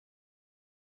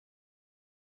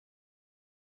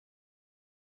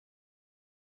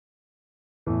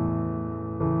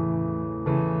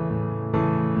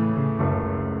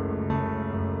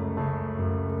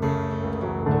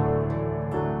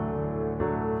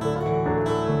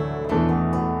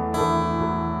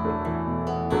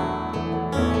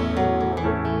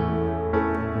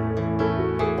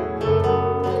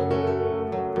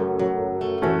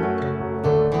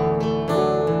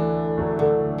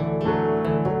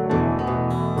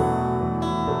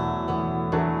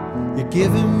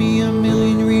giving me a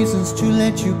million reasons to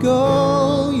let you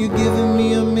go. You're giving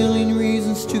me a million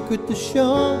reasons to quit the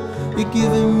show. You're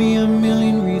giving me a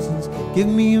million reasons. Give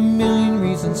me a million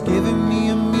reasons. Giving me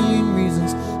a million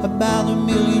reasons. About a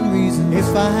million reasons.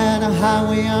 If I had a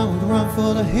highway, I would run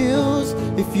for the hills.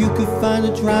 If you could find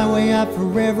a dry way, I'd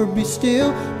forever be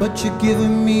still. But you're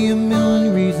giving me a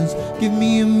million reasons. Give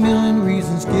me a million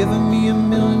reasons. Giving me a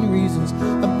million reasons.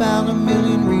 About a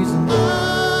million reasons.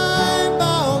 I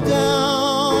bow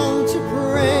down to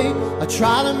pray. I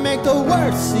try to make the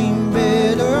worst seem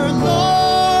better.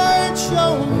 Lord,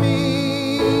 show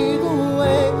me the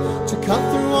way to cut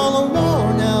through all the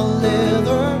worn out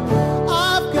leather.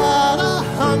 I've got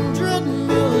 100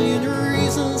 million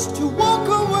reasons to walk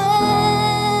away,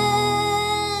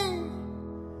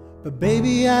 but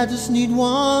baby, I just need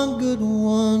one good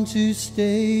one to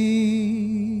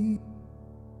stay.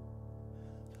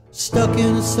 Stuck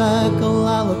in a cycle,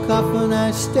 I look up and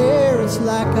I stare. It's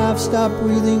like I've stopped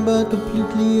breathing but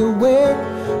completely aware.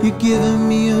 You're giving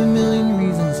me a million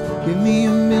reasons. Give me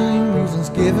a million reasons.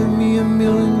 Giving me a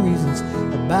million reasons.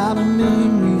 About a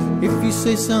million reasons. If you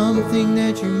say something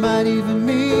that you might even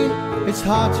mean, it's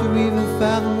hard to even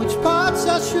fathom which parts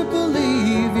I should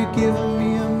believe. You're giving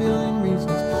me a million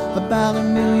reasons. About a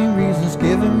million reasons.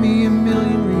 Giving me a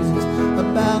million reasons.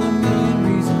 About a million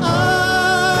reasons.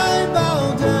 I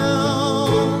bow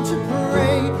down to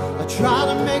pray. I try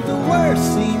to make the worst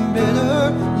seem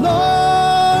better.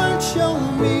 Lord, show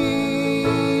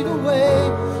me the way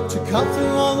to cut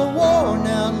through all the worn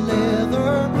out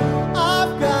leather.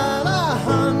 I've got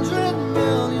 100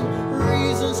 million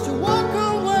reasons to walk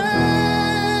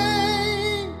away,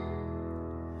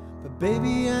 but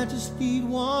baby, I just need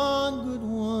one good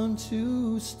one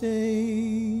to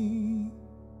stay.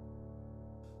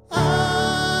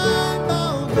 I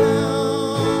bow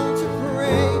down to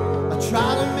pray. I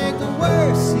try to make the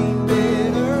worst seem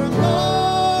better.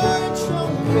 Lord, show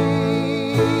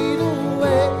me the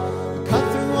way to cut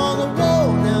through all the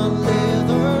worn out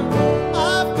leather.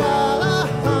 I've got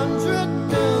 100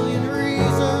 million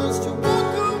reasons to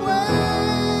walk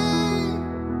away,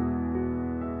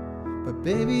 but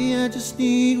baby, I just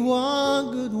need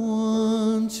one good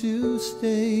one to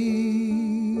stay.